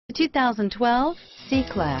2012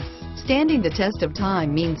 C-Class. Standing the test of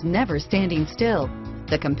time means never standing still.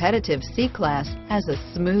 The competitive C-Class has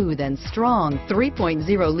a smooth and strong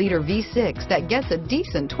 3.0-liter V6 that gets a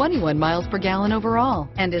decent 21 miles per gallon overall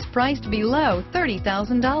and is priced below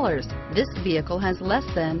 $30,000. This vehicle has less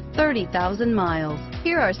than 30,000 miles.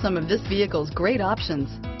 Here are some of this vehicle's great options: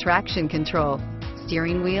 traction control,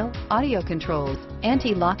 steering wheel audio controls,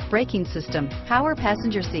 anti-lock braking system, power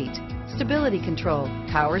passenger seat, stability control,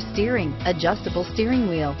 power steering, adjustable steering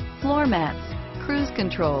wheel, floor mats, cruise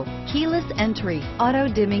control, keyless entry,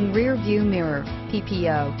 auto-dimming rear view mirror,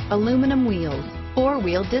 PPO, aluminum wheels,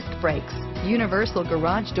 four-wheel disc brakes, universal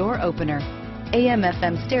garage door opener,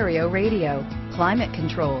 AM/FM stereo radio, climate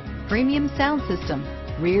control, premium sound system,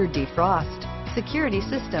 rear defrost, security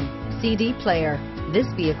system, CD player. This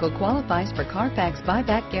vehicle qualifies for Carfax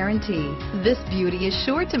buyback guarantee. This beauty is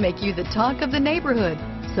sure to make you the talk of the neighborhood.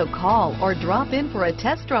 So call or drop in for a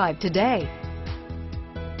test drive today.